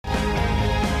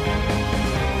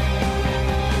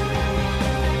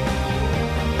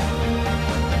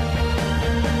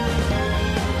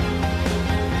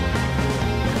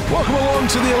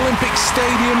to the Olympic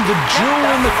Stadium, the jewel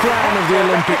in the crown of the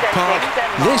Olympic Park.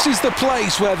 This is the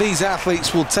place where these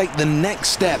athletes will take the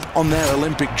next step on their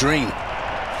Olympic dream.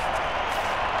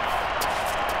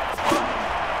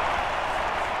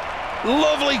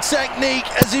 Lovely technique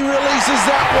as he releases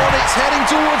that one. It's heading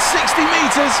towards 60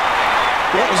 metres.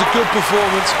 That was a good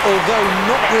performance, although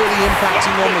not really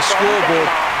impacting on the scoreboard.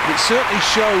 It certainly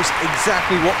shows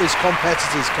exactly what this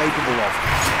competitor is capable of.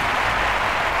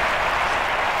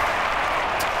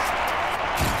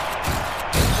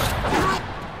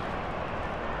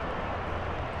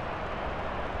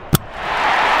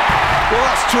 Well,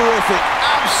 that's terrific.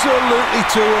 Absolutely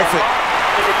terrific.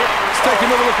 Let's take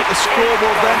another look at the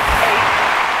scoreboard then.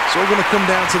 It's all going to come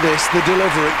down to this, the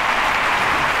delivery.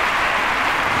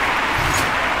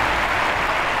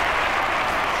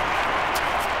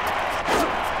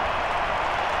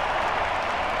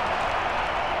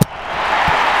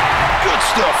 Good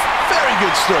stuff. Very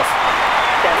good stuff.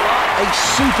 A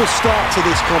super start to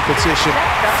this competition.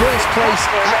 First place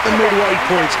at the midway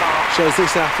point shows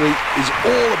this athlete is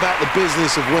all about the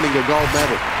business of winning a gold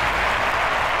medal.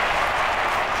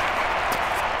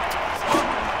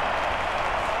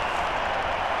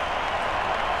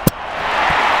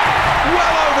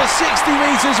 Well over 60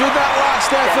 metres with that last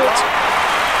effort.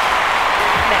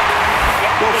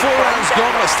 Well, 4 rounds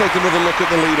gone. Let's take another look at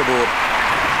the leaderboard.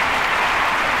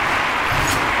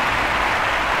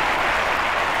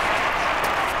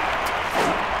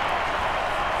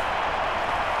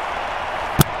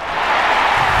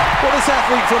 This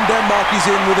athlete from Denmark is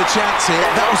in with a chance here.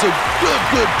 That was a good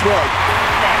throw.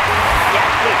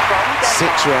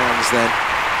 6 rounds then.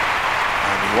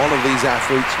 And one of these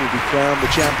athletes will be crowned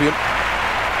the champion.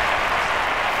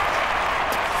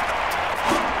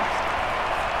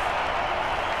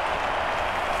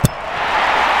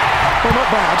 Well, not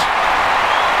bad.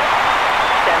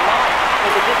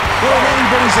 Well, in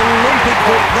anybody's Olympic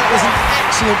book, that was an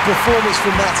excellent performance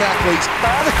from that athlete.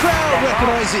 And the crowd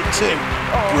recognise it too.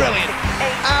 Brilliant.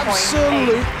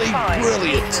 Absolutely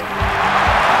brilliant.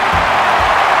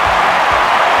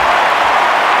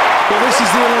 Well, this is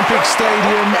the Olympic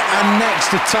Stadium, and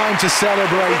next a time to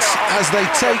celebrate as they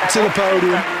take to the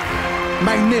podium.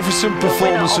 Magnificent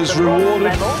performances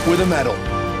rewarded with a medal.